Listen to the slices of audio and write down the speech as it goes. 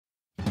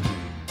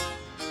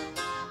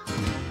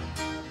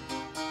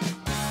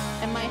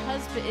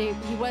husband,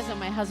 he wasn't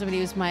my husband, he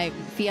was my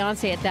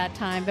fiance at that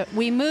time, but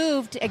we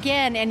moved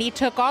again, and he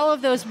took all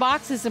of those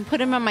boxes and put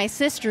them in my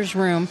sister's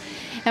room,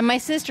 and my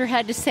sister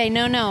had to say,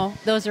 no,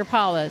 those are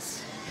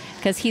Paula's,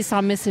 because he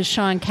saw Mrs.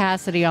 Shaun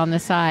Cassidy on the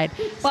side.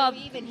 Well,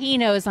 even he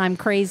knows I'm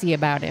crazy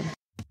about him.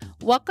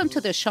 Welcome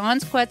to the Shaun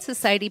Squad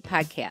Society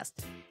podcast,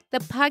 the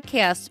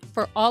podcast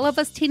for all of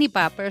us teeny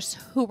boppers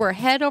who were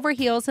head over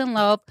heels in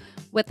love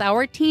with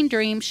our teen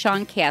dream,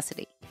 Shaun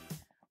Cassidy.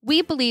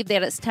 We believe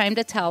that it's time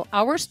to tell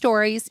our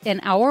stories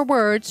in our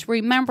words,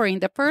 remembering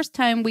the first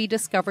time we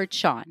discovered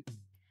Shaun.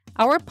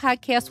 Our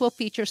podcast will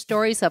feature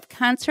stories of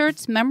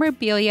concerts,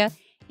 memorabilia,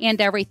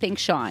 and everything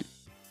Shaun.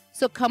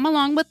 So come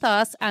along with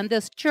us on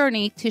this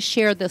journey to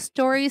share the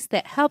stories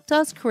that helped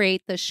us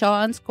create the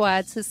Shaun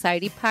Squad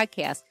Society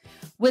podcast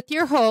with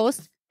your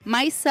hosts,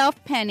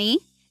 myself, Penny,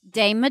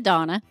 Dame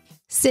Madonna,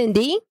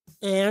 Cindy,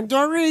 and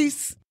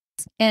Doris.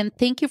 And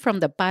thank you from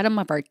the bottom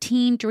of our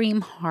teen dream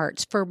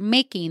hearts for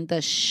making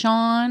the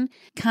Shaun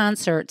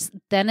Concerts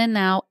Then and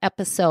Now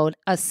episode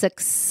a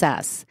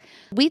success.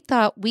 We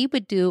thought we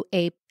would do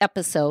a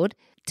episode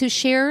to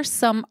share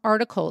some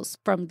articles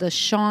from the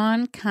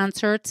Shaun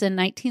Concerts in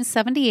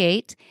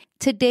 1978.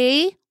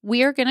 Today,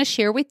 we are going to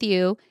share with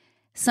you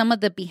some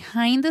of the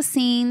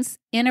behind-the-scenes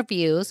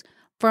interviews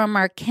from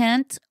our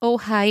Kent,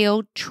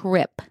 Ohio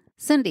trip.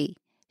 Cindy,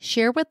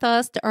 share with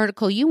us the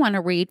article you want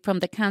to read from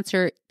the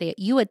concert that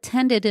you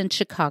attended in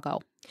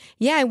Chicago.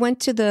 Yeah, I went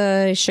to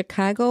the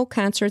Chicago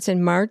concerts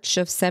in March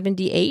of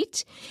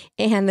 78,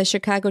 and the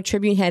Chicago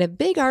Tribune had a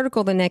big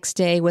article the next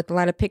day with a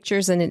lot of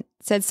pictures, and it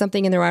said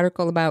something in their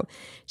article about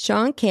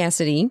Shaun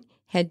Cassidy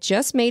had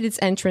just made its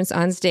entrance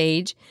on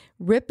stage,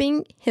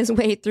 ripping his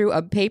way through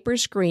a paper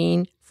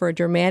screen for a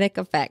dramatic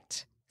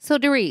effect. So,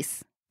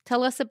 Doris,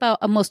 tell us about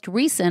a most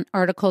recent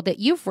article that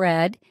you've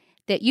read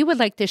that you would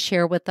like to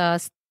share with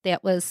us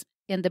that was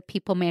in the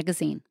People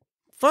magazine.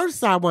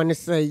 First, I want to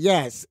say,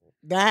 yes,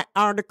 that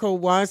article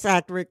was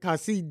accurate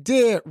because he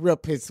did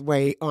rip his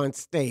way on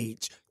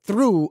stage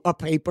through a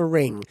paper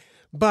ring.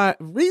 But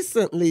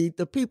recently,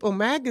 the People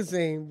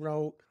magazine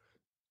wrote,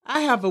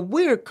 I have a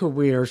weird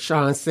career,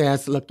 Shaun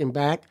says, looking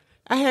back.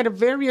 I had a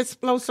very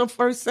explosive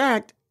first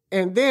act,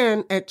 and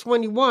then at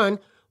 21,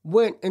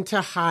 went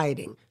into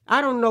hiding. I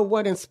don't know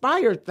what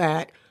inspired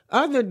that,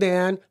 other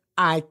than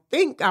I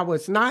think I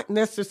was not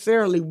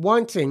necessarily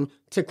wanting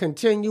to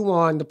continue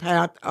on the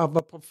path of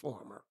a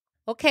performer.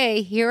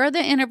 Okay, here are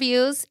the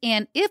interviews.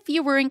 And if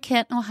you were in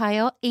Kent,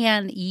 Ohio,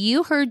 and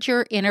you heard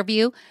your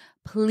interview,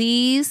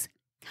 please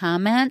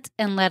comment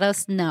and let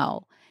us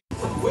know.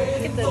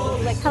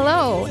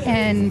 Hello,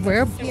 and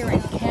we're here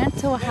in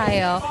Kent,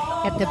 Ohio,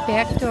 at the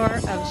back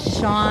door of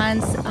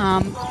Shaun's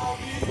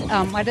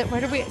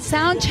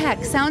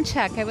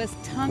Soundcheck. I was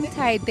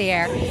tongue-tied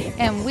there.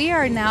 And we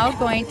are now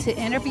going to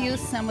interview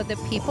some of the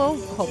people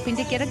hoping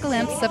to get a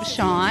glimpse of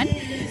Shaun.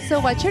 So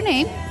what's your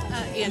name?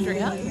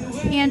 Andrea.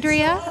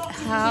 Andrea,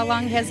 how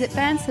long has it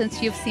been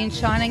since you've seen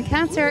Shaun in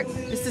concert?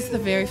 This is the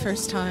very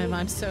first time.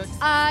 I'm so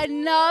excited.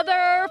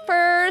 Another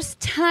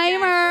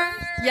first-timer.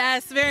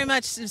 Yes, very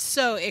much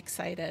so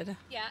excited.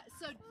 Yeah.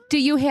 So do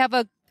you have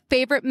a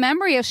favorite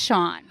memory of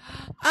Shaun?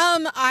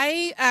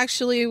 I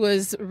actually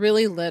was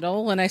really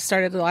little when I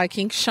started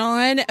liking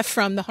Shaun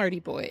from the Hardy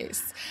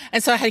Boys.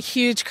 And so I had a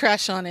huge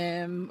crush on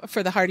him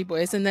for the Hardy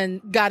Boys and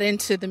then got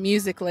into the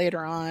music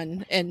later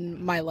on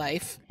in my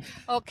life.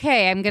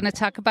 Okay, I'm going to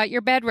talk about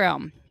your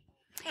bedroom.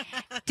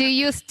 Do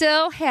you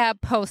still have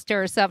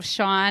posters of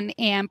Shaun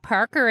and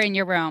Parker in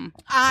your room?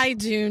 I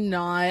do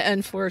not,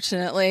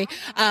 unfortunately.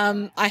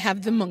 I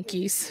have the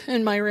Monkees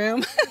in my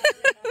room.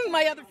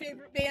 My other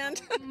favorite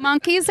band.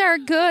 Monkees are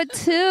good,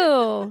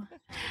 too.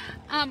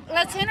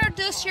 Let's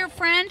introduce your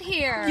friend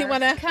here. You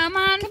want to? Come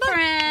on,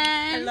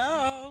 friend.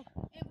 Hello.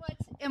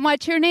 And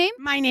what's your name?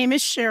 My name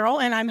is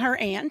Cheryl, and I'm her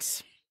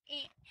aunt.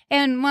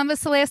 And when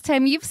was the last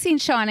time you've seen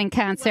Shaun in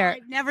concert? Well,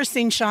 I've never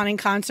seen Shaun in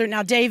concert.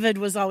 Now, David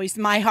was always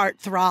my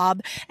heartthrob,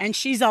 and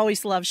she's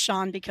always loved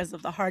Shaun because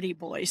of the Hardy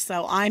Boys.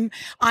 So I'm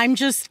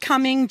just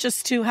coming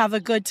just to have a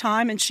good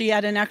time, and she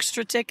had an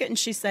extra ticket, and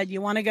she said,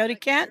 you want to go to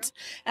Kent?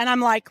 And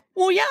I'm like,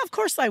 well, yeah, of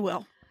course I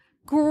will.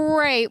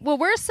 Great. Well,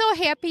 we're so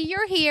happy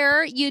you're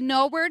here. You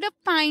know where to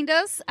find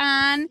us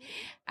on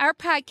our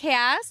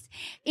podcast.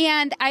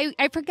 And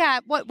I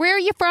forgot, where are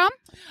you from?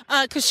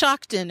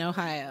 Coshocton,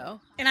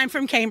 Ohio. And I'm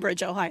from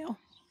Cambridge, Ohio.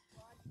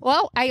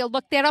 Well, I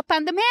looked that up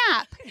on the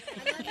map.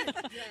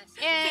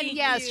 And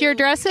yes, your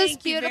dress is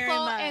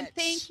beautiful. And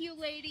thank you,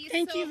 ladies.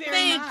 Thank you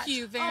very much. Thank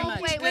you very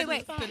much. Wait.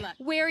 Good luck.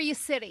 Where are you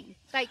sitting?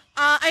 Like,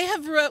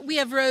 we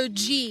have row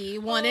G,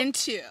 1 and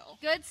 2.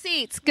 Good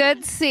seats.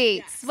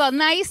 Yes. Well,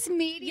 nice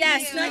meeting you.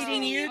 Yes, nice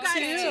meeting you guys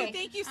too.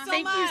 Thank you so much.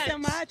 Thank you so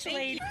much,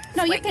 ladies.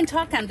 No, you can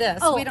talk on this.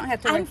 Oh, we don't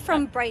have to. I'm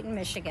from Brighton,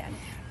 Michigan.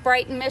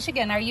 Brighton,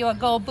 Michigan. Are you a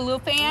Go Blue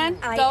fan?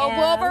 I Go am.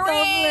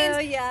 Wolverines! Go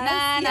Blue,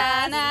 yes,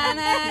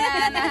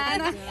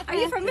 Na. Are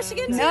you from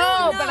Michigan too?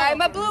 No, but I'm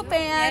a Blue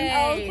fan.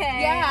 Yay.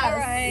 Okay. Yes. All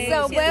right.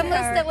 So when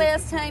was the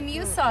last time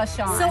you saw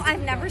Shaun? So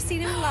I've never seen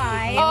him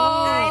live.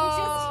 Oh. I'm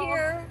just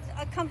here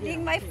accompanying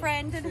being my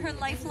friend and her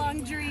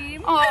lifelong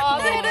dream. Oh,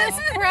 that is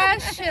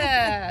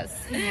precious.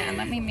 Yeah,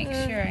 let me make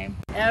sure.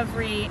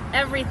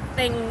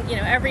 Everything,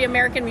 every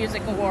American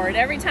Music Award,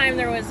 every time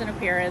there was an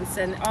appearance,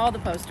 and all the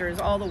posters,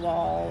 all the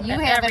wall, You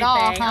have everything. it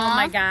all, huh? Oh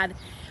my God.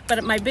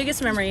 But my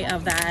biggest memory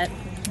of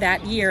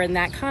that year and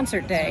that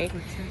concert day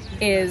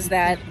is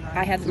that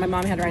my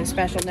mom had to write a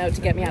special note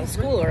to get me out of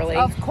school early.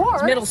 Of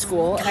course. Middle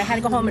school, and I had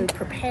to go home and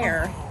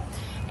prepare.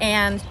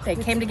 And they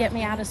came to get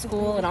me out of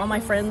school, and all my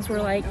friends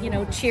were like,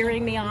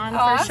 cheering me on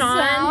for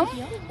Shaun.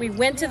 We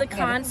went to the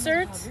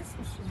concert,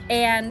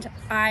 and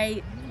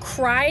I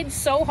cried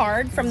so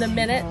hard from the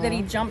minute that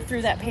he jumped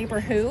through that paper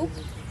hoop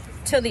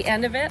till the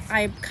end of it.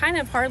 I kind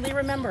of hardly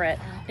remember it.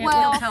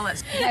 Well,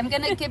 I'm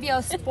going to give you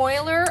a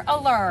spoiler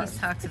alert.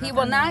 He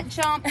will not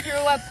jump through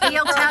a paper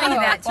He'll tell you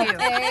that too.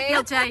 okay?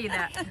 He'll tell you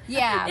that.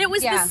 Yeah. It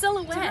was yeah. the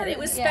silhouette. It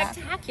was Yeah.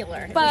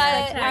 spectacular.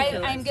 But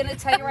Spectacular. I'm going to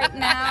tell you right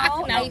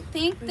now, I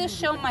think this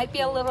show might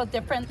be a little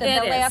different than It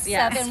the is, last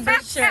yes, 7 for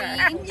we've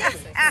sure.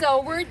 seen.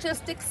 So we're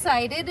just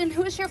excited. And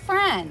who's your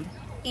friend?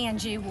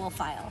 Angie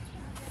Wolfile.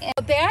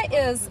 That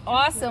is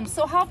awesome.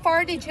 So how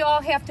far did you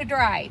all have to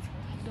drive?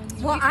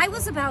 Well, I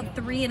was about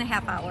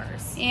 3.5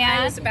 hours.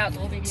 I was And about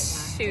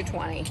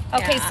 2:20.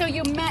 okay, Yeah. so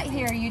you met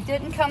here. You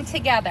didn't come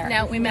together.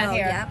 No, we met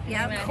here. Yep. We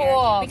met Cool.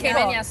 here. We came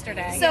cool. in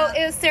yesterday. So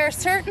is there a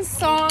certain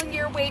song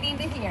you're waiting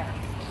to hear?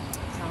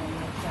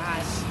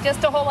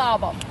 Just a whole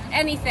album.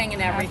 Anything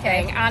and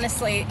everything.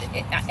 Honestly,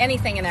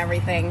 anything and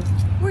everything.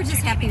 We're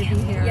just happy to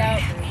be here.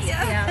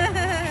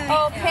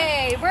 Yeah.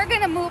 Okay, we're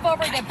going to move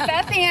over to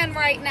Beth Ann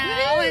right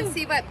now and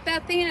see what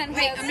Beth Ann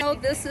has. No,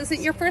 this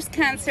isn't your first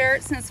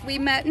concert since we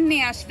met in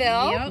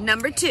Nashville.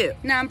 Number 2.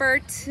 Number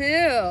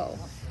 2.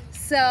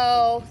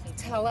 So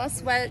tell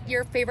us what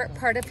your favorite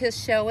part of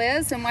his show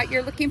is and what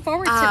you're looking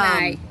forward to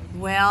tonight.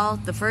 Well,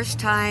 the first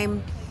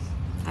time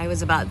I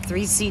was about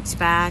 3 seats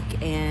back,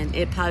 and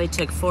it probably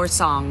took 4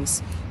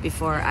 songs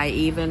before I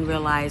even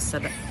realized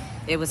that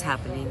it was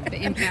happening.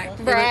 The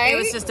impact. Right? It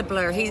was just a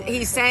blur.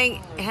 He sang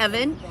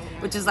Heaven,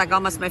 which is like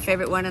almost my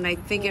favorite one, and I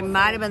think it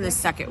might have been the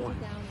second one.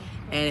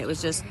 And it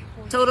was just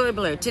totally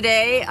blur.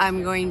 Today,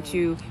 I'm going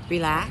to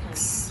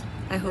relax,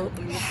 I hope,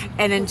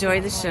 and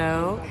enjoy the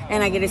show.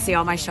 And I get to see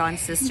all my Shaun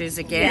sisters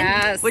again,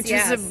 Yes, which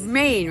yes. is the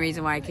main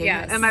reason why I came.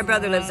 Yes. And my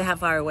brother lives a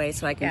half hour away,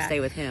 so I can stay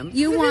with him.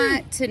 You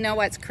want to know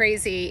what's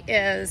crazy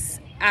is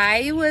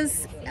I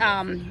was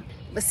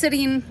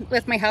sitting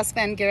with my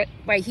husband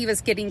while he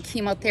was getting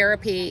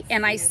chemotherapy,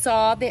 and I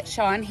saw that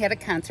Shaun had a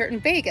concert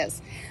in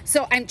Vegas.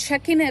 So I'm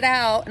checking it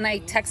out, and I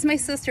text my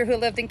sister who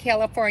lived in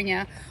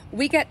California.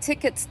 We got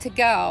tickets to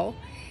go.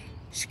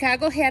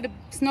 Chicago had a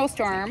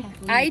snowstorm.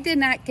 I did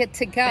not get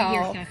to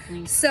go.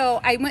 So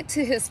I went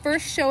to his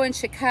first show in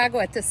Chicago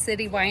at the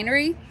City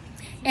Winery.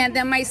 And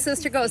then my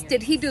sister goes,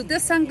 did he do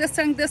this song, this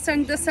song, this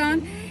song, this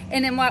song?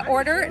 And in what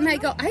order? And I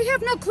go, I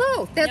have no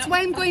clue. That's why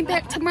I'm going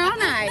back tomorrow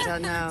night.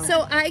 Don't know.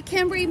 So I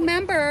can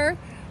remember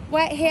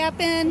what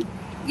happened.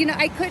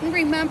 I couldn't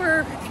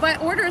remember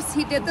what orders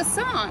he did the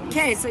song.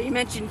 Okay, so you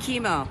mentioned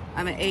chemo.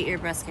 I'm an 8-year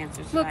breast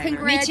cancer survivor. Well,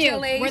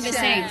 congratulations. We're the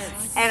same.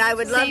 And I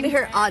would love to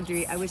hear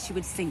Audrey. I wish she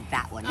would sing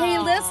that one. Hey,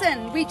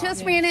 listen, we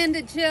just ran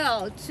into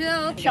Jill.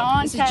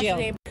 Shaun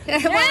Cassidy.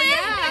 Well,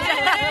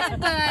 yeah.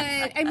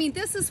 But, I mean,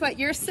 this is what,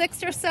 your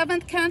 6th or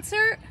 7th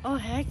concert? Oh,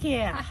 heck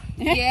yeah.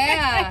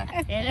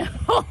 Yeah.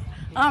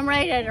 I'm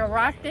ready to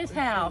rock this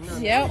house.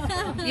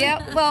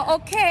 Yep. Well,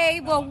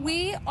 okay. Well,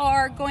 we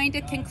are going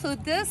to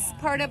conclude this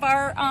part of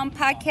our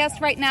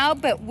podcast right now,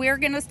 but we're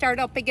going to start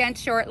up again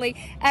shortly.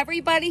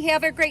 Everybody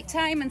have a great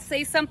time and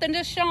say something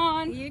to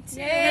Shaun. You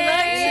too.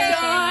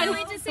 I love you,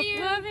 Shaun. Wait to see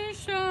you. Love you,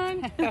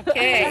 Shaun.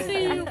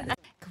 Okay.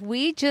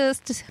 We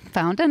just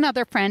found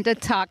another friend to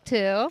talk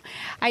to.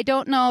 I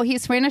don't know.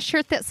 He's wearing a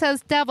shirt that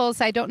says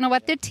Devils. I don't know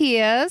what the T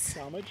is.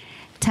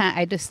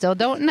 I just still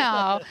don't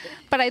know.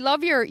 But I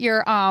love your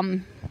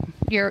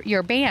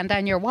band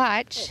on your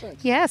watch.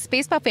 Yes,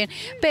 baseball fan.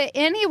 But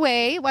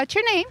anyway, what's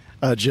your name?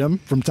 Jim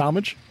from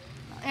Talmadge.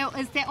 Oh,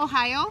 is that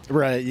Ohio?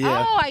 Right,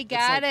 yeah. Oh, I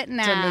got it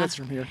now. 10 minutes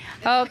from here.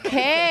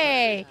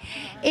 Okay.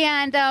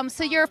 And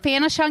so you're a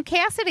fan of Shaun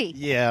Cassidy?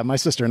 Yeah, my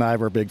sister and I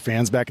were big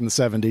fans back in the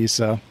 70s,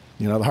 so,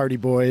 the Hardy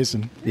Boys,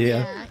 and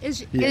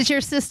Is your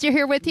sister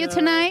here with you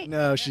tonight?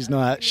 No, she's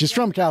not. She's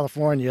from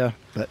California,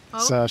 but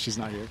so she's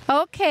not here.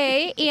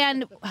 Okay.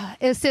 And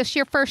is this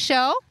your first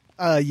show?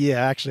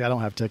 Yeah, actually, I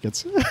don't have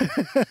tickets.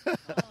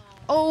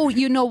 Oh,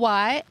 you know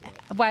what?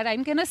 What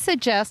I'm going to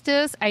suggest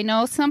is I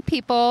know some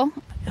people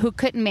who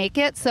couldn't make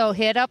it, so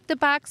hit up the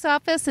box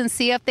office and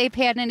see if they've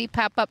had any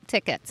pop-up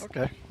tickets.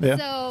 Okay, yeah,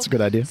 that's a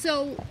good idea.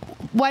 So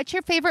what's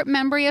your favorite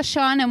memory of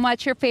Shaun, and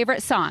what's your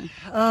favorite song?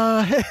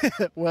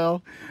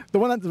 Well, the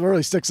one that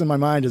really sticks in my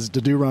mind is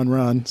 "To Do Run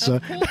Run." So,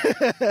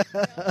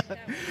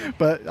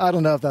 but I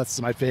don't know if that's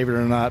my favorite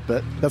or not.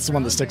 But that's the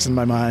one that sticks in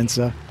my mind.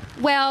 So.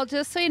 Well,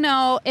 just so you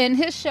know, in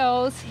his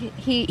shows,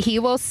 he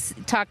will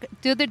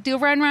do the do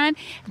run run.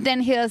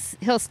 Then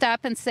he'll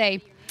stop and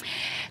say,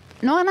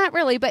 No, not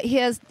really, but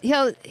he'll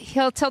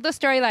tell the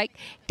story like,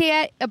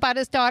 Dad, about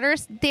his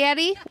daughters.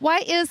 Daddy,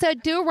 what is a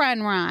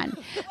do-run-run?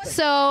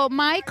 So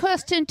my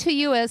question to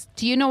you is,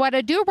 do you know what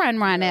a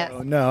do-run-run is?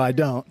 Oh, no, I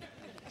don't.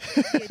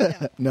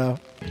 No.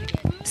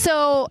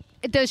 So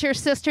does your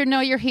sister know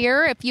you're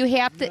here? If you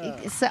have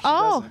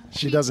to...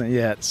 She doesn't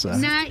yet, so.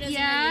 Not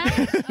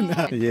yet?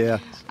 Not yet.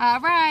 All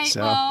right.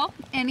 So. Well,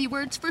 any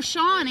words for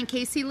Shaun in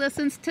case he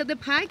listens to the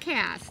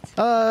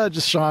podcast?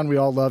 Just Shaun, we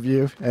all love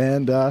you,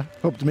 and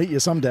hope to meet you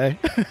someday.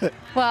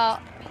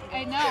 Well,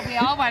 I know. We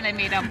all want to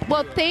meet him.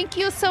 Well, thank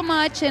you so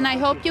much, and I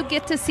hope you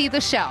get to see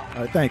the show. All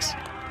right, thanks.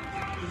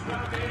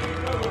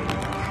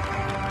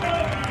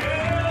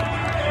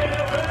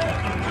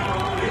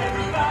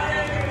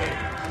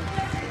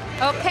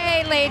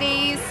 Okay,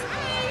 ladies.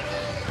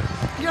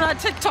 You're not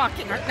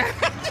TikToking right now.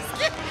 Just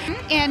kidding.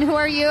 And who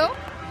are you?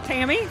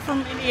 Tammy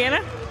from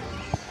Indiana.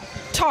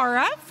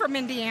 Tara from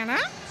Indiana.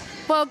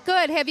 Well,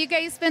 good. Have you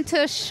guys been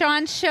to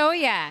Shaun's show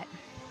yet?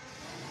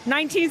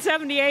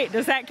 1978.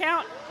 Does that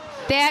count?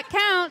 That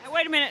counts.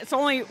 Wait a minute. It's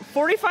only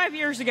 45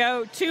 years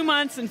ago, 2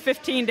 months and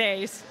 15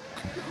 days.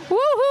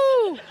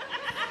 Woohoo!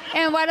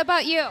 And what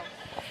about you?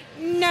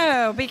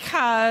 No,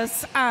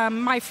 because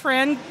my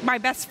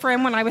best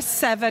friend when I was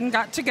 7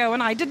 got to go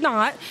and I did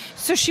not,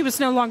 so she was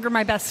no longer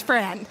my best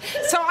friend.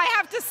 So I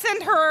have to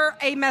send her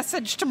a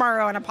message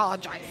tomorrow and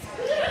apologize.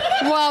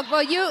 Well,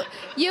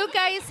 you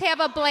guys have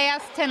a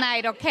blast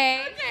tonight,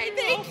 okay? Okay,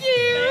 thank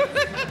you.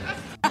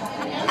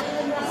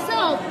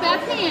 So,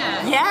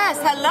 Bethann. Yes,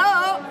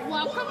 hello.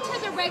 Welcome to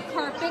the red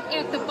carpet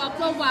at the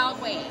Buffalo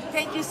Wild Wings.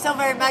 Thank you so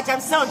very much.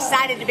 I'm so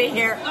excited to be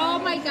here. Oh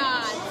my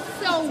God.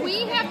 So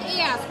we have to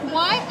ask,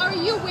 what are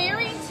you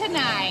wearing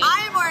tonight?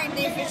 I am wearing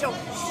the official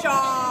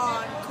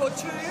Shaun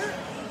couture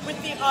with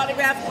the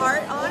autograph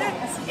art on it.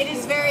 It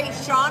is very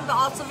Shaun, but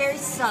also very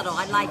subtle.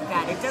 I like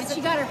that. It doesn't,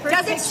 She got her first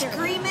doesn't picture.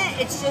 scream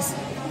it. It's just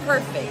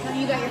perfect.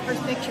 You got your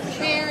first picture.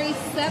 Very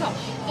subtle.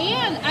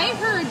 And I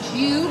heard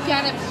you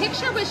got a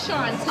picture with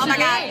Shaun tonight. Oh my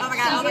God, oh my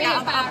God, Tell oh my me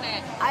God. about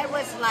it. I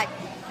was like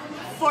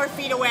 4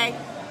 feet away.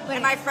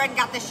 And my friend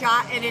got the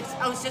shot, and it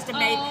was just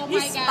amazing. Oh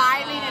He's my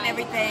smiling God. and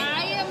everything.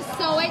 I am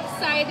so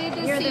excited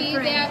to see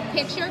that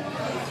picture.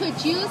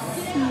 Could you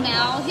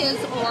smell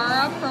his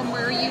aura from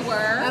where you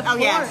were? Oh,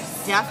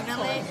 yes,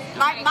 definitely.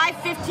 My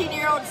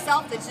 15-year-old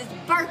self is just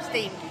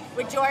bursting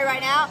with joy right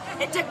now.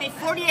 It took me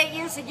 48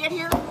 years to get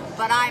here,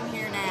 but I'm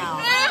here now.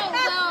 Oh,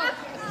 well,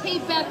 hey,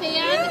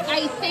 Bethann,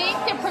 I think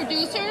the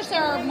producers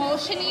are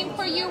motioning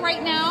for you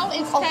right now.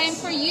 It's time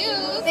for you.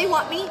 They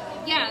want me?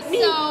 Yeah,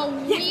 Me? so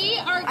Yes. we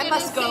are I going to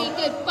must say go.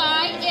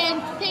 goodbye,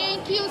 and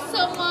thank you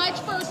so much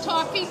for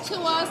talking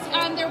to us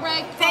on the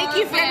red carpet. Thank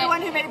you for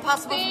everyone who made it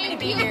possible for me to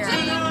be here.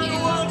 Thank you.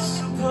 Once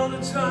upon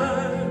a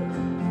time,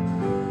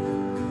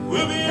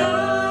 we'll be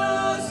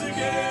yours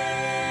again.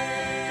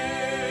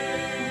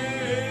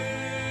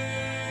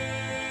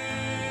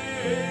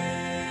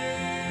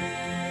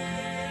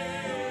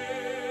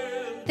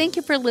 Thank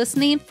you for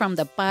listening from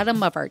the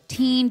bottom of our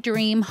teen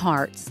dream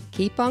hearts.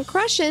 Keep on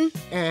crushing.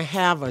 And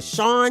have a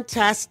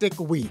Shaun-tastic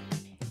week.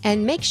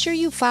 And make sure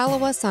you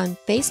follow us on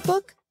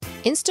Facebook,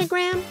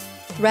 Instagram,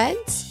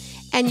 Threads,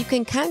 and you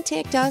can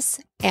contact us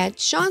at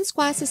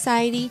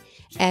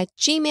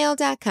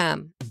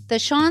ShaunSquadSociety@gmail.com. The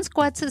Shaun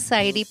Squad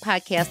Society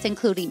podcast,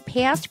 including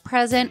past,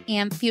 present,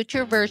 and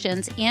future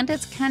versions, and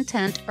its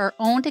content are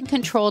owned and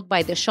controlled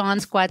by the Shaun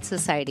Squad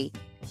Society.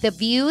 The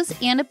views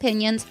and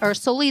opinions are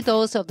solely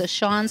those of the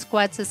Shaun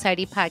Squad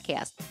Society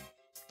podcast.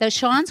 The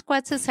Shaun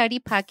Squad Society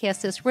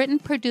podcast is written,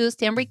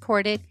 produced, and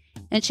recorded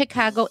in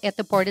Chicago at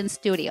the Borden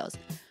Studios.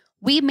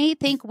 We may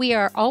think we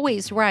are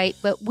always right,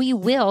 but we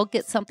will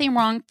get something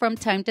wrong from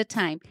time to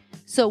time.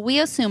 So we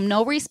assume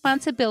no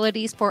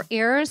responsibilities for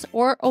errors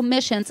or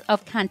omissions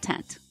of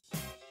content.